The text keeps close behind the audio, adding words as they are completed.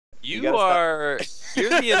You're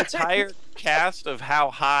the entire cast of How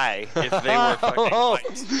High if they were fucking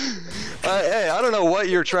white. Hey, I don't know what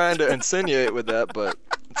you're trying to insinuate with that, but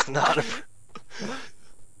it's not a...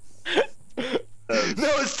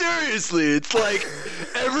 No, seriously, it's like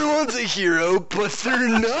everyone's a hero, but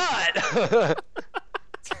they're not.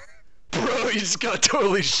 Bro, you just got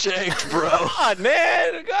totally shanked, bro. God,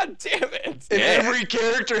 man, god damn it. And every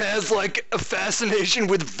character has like a fascination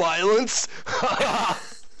with violence. Bro,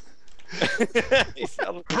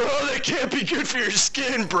 that can't be good for your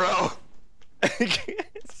skin, bro.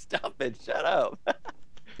 Stop it, shut up.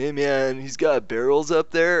 Hey man, he's got barrels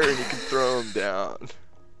up there and he can throw them down.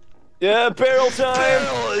 Yeah, barrel time!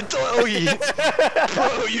 Barrel! Oh,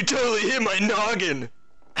 bro, you totally hit my noggin.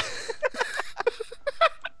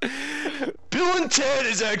 Bill and Ted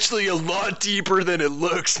is actually a lot deeper than it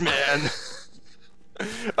looks, man.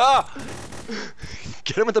 Ah!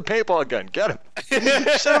 Get him with the paintball gun. Get him. Shoot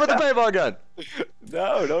him with the paintball gun.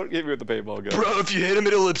 No, don't hit me with the paintball gun. Bro, if you hit him,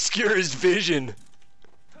 it'll obscure his vision.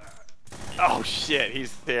 Oh shit,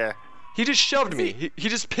 he's there. He just shoved me. He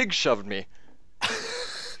just pig shoved me.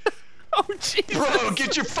 Oh Jesus. Bro,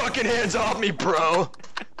 get your fucking hands off me, bro.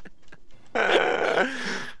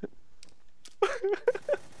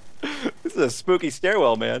 This is a spooky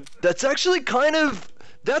stairwell, man. That's actually kind of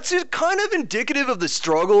indicative of the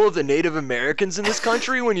struggle of the Native Americans in this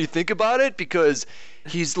country when you think about it, because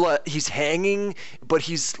he's hanging, but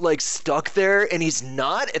he's like stuck there, and he's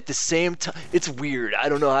not at the same time. It's weird. I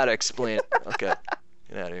don't know how to explain it. Okay,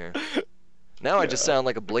 get out of here. Now I just sound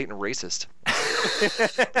like a blatant racist.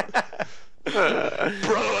 Bro,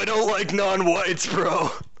 I don't like non-whites, bro.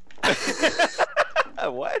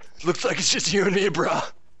 What? Looks like it's just you and me, bro.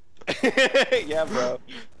 Yeah, bro.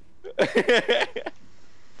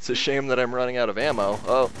 It's a shame that I'm running out of ammo.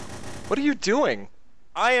 Oh, what are you doing?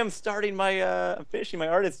 I am starting my, I'm finishing my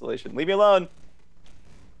art installation. Leave me alone.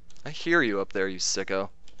 I hear you up there, you sicko.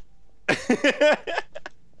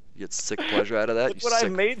 You get sick pleasure out of that? Look what I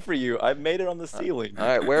made for you. I've made it on the ceiling.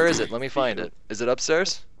 Alright, where is it? Let me find it. Is it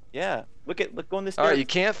upstairs? Yeah. Look, go on this stairs. Alright, you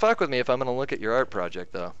can't fuck with me if I'm gonna look at your art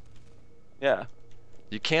project, though. Yeah.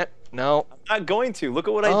 You can't... No. I'm not going to. Look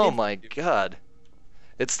at what I did. Oh my god.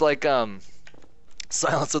 It's like,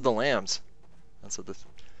 Silence of the Lambs. That's what this...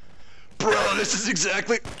 Bro, this is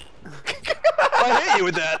exactly... I hit you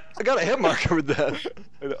with that. I got a hit marker with that.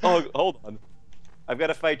 Oh, hold on. I've got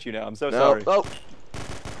to fight you now. I'm so sorry. Oh.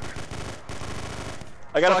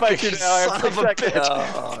 I got to fight you now. I have 6 seconds.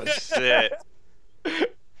 Oh shit.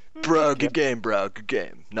 Bro, good game, bro. Good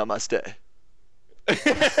game. Namaste.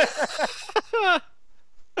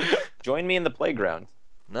 Join me in the playground.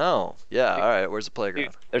 No. Yeah, alright. Where's the playground?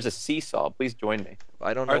 Dude, there's a seesaw. Please join me.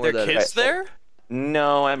 I don't know Are where there that kids is. there?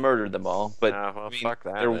 No, I murdered them all. But Oh, well, I mean, fuck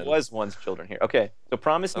that. there then. was once children here. Okay, so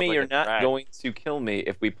promise me Sounds like you're a not drag. going to kill me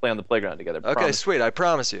if we play on the playground together. Okay, Promise. sweet. I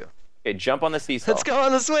promise you. Okay, jump on the seesaw. Let's go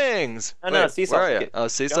on the swings. No, Wait, seesaw. Where are you? Get- Oh,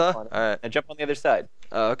 Jump seesaw? on it, Alright. and jump on the other side.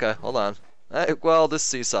 Oh, okay. Hold on. Well, this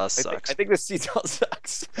seesaw sucks. I think the seesaw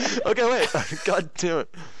sucks. Okay, wait. God damn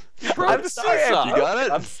it. Broke I'm the sorry. seesaw. You got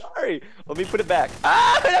it? I'm sorry. Let me put it back.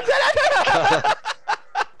 Ah!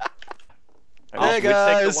 I'll Hey take the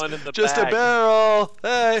guys, one in the just bag. a barrel.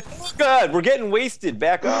 Hey, Oh, God, we're getting wasted.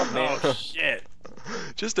 Back off, man. Oh shit.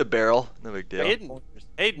 just a barrel. No big deal. Hidden.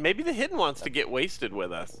 Hey, maybe the hidden wants to get wasted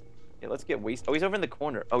with us. Yeah, let's get wasted. Oh, he's over in the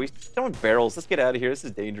corner. Oh, he's throwing barrels. Let's get out of here. This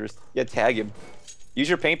is dangerous. Yeah, tag him. Use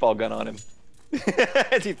your paintball gun on him.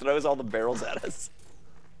 As he throws all the barrels at us.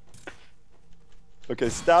 Okay,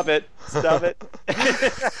 stop it. Stop it.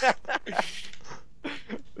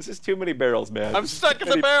 This is too many barrels, man. I'm This is stuck too in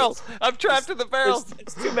the many barrels. I'm trapped in the barrels.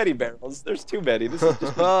 There's too many barrels. There's too many. This is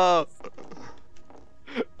just. Oh,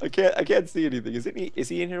 I can't see anything. Is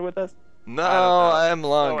he in here with us? no, I don't know. I am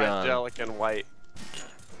long So gone. angelic and white.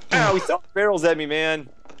 Ow, he's throwing barrels at me, man.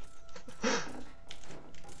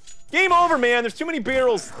 Game over, man. There's too many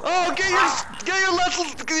barrels. Oh, get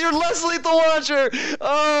your less lethal launcher.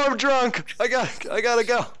 Oh, I'm drunk. I gotta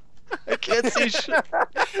go. I can't see shit.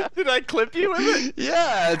 Did I clip you with it?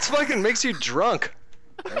 Yeah, it's fucking makes you drunk.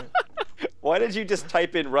 Why did you just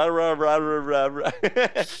type in rah rah rah rah rah rah?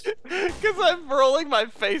 Because I'm rolling my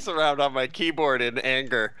face around on my keyboard in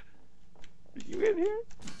anger. You in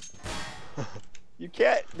here? You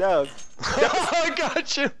can't. No. I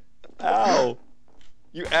got you. Ow.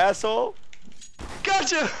 You asshole.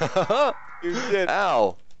 Gotcha. You did.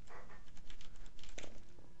 Ow.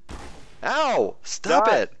 Ow. Stop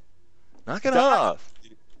Stop. it. Knock it Stop. off.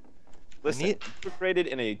 Listen, need- you were created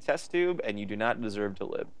in a test tube, and you do not deserve to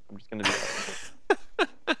live. I'm just gonna do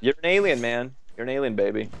that. You're an alien, man. You're an alien,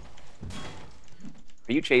 baby.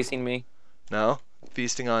 Are you chasing me? No.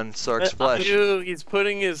 feasting on Sark's flesh. Dude, he's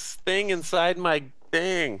putting his thing inside my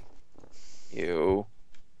thing. You.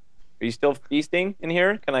 Are you still feasting in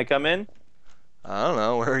here? Can I come in? I don't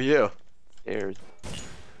know. Where are you? Stairs.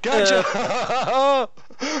 Gotcha!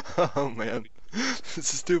 Oh man,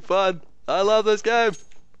 this is too fun. I love this game.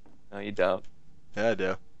 No, you don't. Yeah, I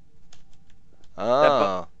do.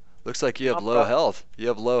 Oh, looks like you have low health. You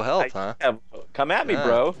have low health, huh? Come at me, Yeah.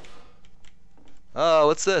 bro. Oh,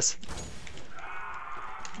 what's this?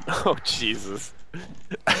 Oh Jesus.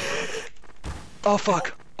 Oh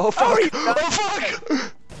fuck! Oh fuck! Oh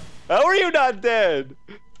fuck! How are you not dead?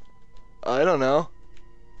 I don't know.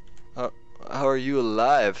 How are you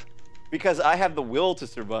alive? Because I have the will to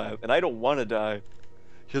survive, and I don't want to die.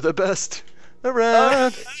 You're the best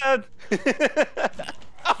around.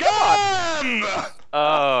 Gone!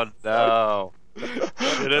 Oh no.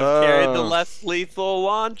 Should have carried the less lethal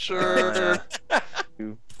launcher.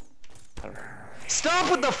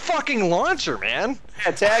 Stop with the fucking launcher, man.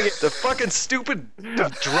 Yeah, tag it. The fucking stupid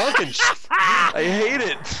drunken shit. I hate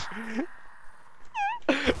it.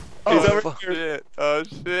 He's over fuck. here. Oh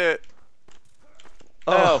shit.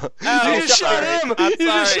 Oh, Ow, you just shot sorry. him. I'm You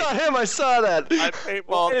just sorry. shot him. I saw that. I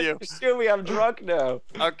paintballed you. Pursue me. I'm drunk now.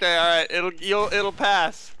 Okay, alright. It'll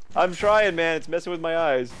pass. I'm trying, man. It's messing with my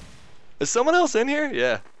eyes. Is someone else in here?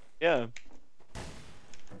 Yeah. Yeah.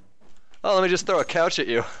 Oh, let me just throw a couch at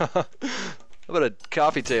you. How about a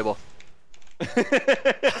coffee table? How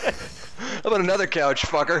about another couch,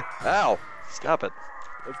 fucker? Ow. Stop it.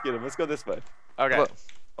 Let's get him. Let's go this way. Okay. What?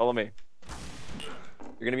 Follow me.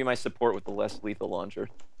 You're gonna be my support with the less lethal launcher.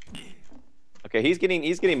 Okay, he's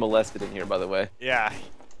getting molested in here, by the way. Yeah.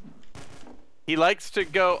 He likes to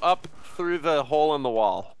go up through the hole in the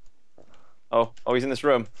wall. Oh, he's in this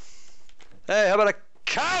room. Hey, how about a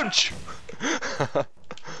couch? How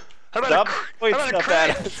about Stop a throwing how about a stuff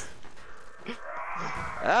at crate? us.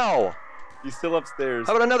 Ow. He's still upstairs.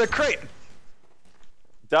 How about another crate?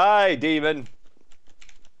 Die, demon.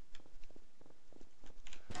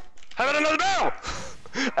 How about another barrel?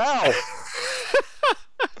 Ow.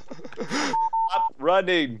 Stop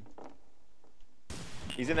running.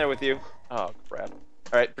 He's in there with you. Oh crap.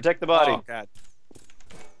 All right, protect the body. Oh god.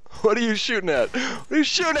 What are you shooting at? What are you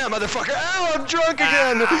shooting at, motherfucker? Ow, I'm drunk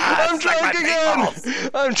again. I'm drunk again.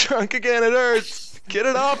 I'm drunk again. It hurts. Get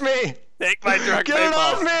it off me. Take my drunk Get it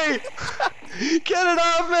off paintballs. me. Get it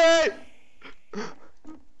off me.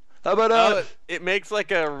 How about Oh, it makes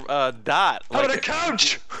like a dot. how about Like a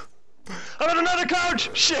couch? How about another couch?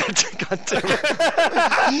 Shit. God damn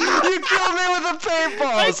it. You killed me with the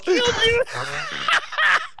paintballs. killed you.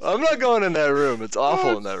 I'm not going in that room. It's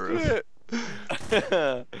awful in that room. Shit.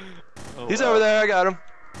 Oh, He's wow. over there. I got him.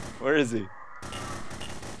 Where is he?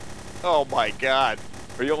 Oh my god.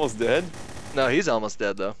 Are you almost dead? No, he's almost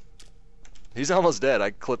dead though. He's almost dead.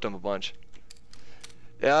 I clipped him a bunch.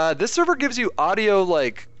 This server gives you audio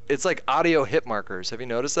it's like audio hit markers. Have you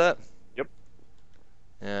noticed that? Yep.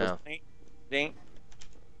 Yeah. Ding.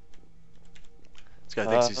 This guy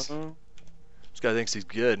thinks he's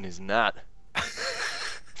good and he's not.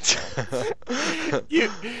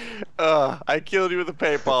 I killed you with a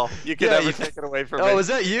paintball. You can Yeah, never you- take it away from me. Oh, is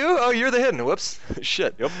that you? Oh, you're the hidden. Whoops.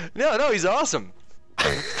 Shit. Yep. No, he's awesome.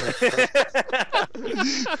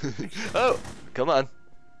 Oh, come on.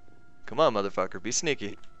 Come on, motherfucker. Be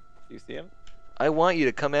sneaky. Do you see him? I want you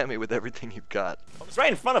to come at me with everything you've got. Oh, he's right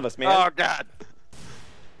in front of us, man. Oh god.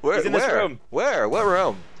 Where? He's in this where? room. Where? What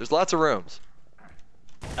room? There's lots of rooms.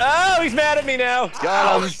 Oh, he's mad at me now.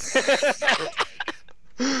 Got him.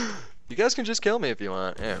 You guys can just kill me if you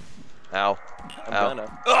want. Yeah. Ow. I'm Ow.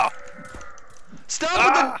 gonna.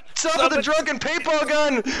 Stop with the drunken paintball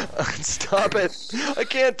gun! Stop it. I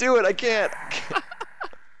can't do it. I can't.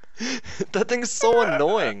 That thing's so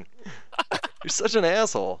annoying. You're such an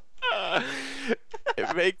asshole.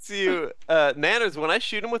 It makes you Nanners, when I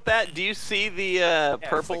shoot him with that, do you see the Yeah, it's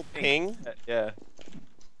purple like ping? Yeah.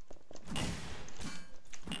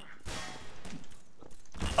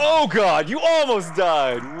 Oh god, you almost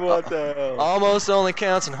died. What the hell? Almost only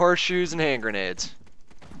counts in horseshoes and hand grenades.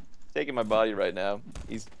 Taking my body right now.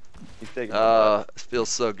 He's taking my body. It feels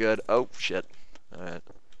so good. Oh shit. Alright.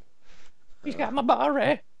 He's got my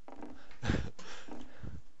body.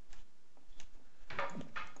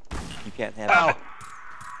 You can't have Ow. it.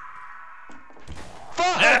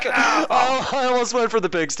 Fuck! Oh, I almost went for the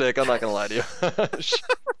pig stick. I'm not gonna lie to you.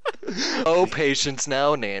 Oh, patience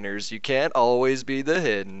now, Nanners. You can't always be the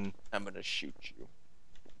hidden. I'm gonna shoot you.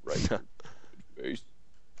 Right in the face.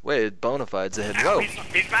 Wait, Bonafide's the hidden. Whoa!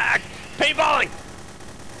 He's back! Paintballing!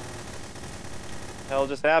 Hell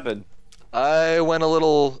just happened.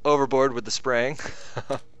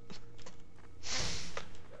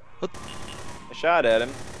 shot at him.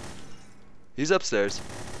 He's upstairs.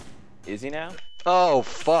 Is he now? Oh,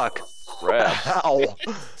 fuck. Crap. Ow.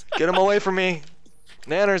 Get him away from me.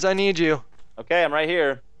 Nanners, I need you. Okay, I'm right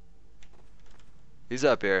here. He's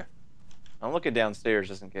up here. I'm looking downstairs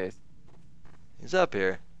just in case. He's up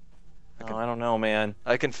here. Oh, I don't know, man.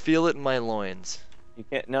 I can feel it in my loins. You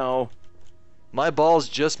can't. No. My balls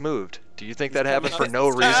just moved. Do you think that happened for no Oh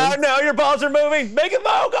reason? no, your balls are moving. Make it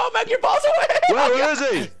move. Go, make your balls away. Where is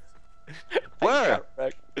he? Where?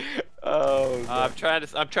 Oh. I'm trying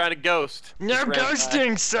to ghost. No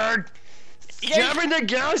ghosting, sir. Stop the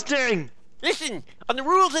ghosting. Listen, on the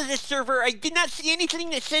rules of this server, I did not see anything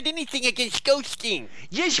that said anything against ghosting.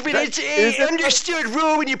 Yes, but it's an understood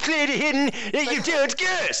rule when you play the hidden that you don't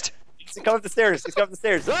ghost. He's coming up the stairs. He's coming up the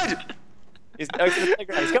stairs. What? He's coming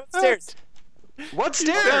up the stairs. What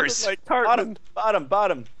stairs? Like Cartman.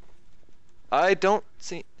 Bottom. I don't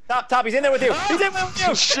see. Top. He's in there with you. He's in there with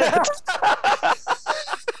you. Shit.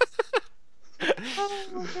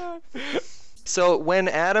 Oh, God. So when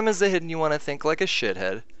Adam is the hidden, you want to think like a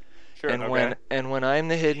shithead. Sure. And Okay. when I'm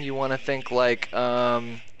the hidden, you want to think like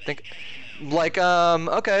okay,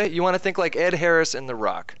 you want to think like Ed Harris in The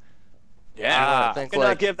Rock. Yeah. think I cannot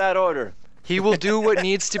like- give that order. He will do what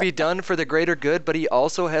needs to be done for the greater good, but he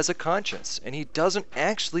also has a conscience, and he doesn't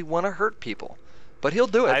actually want to hurt people. But he'll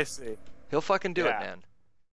do it. I see. He'll fucking do it, Yeah. man.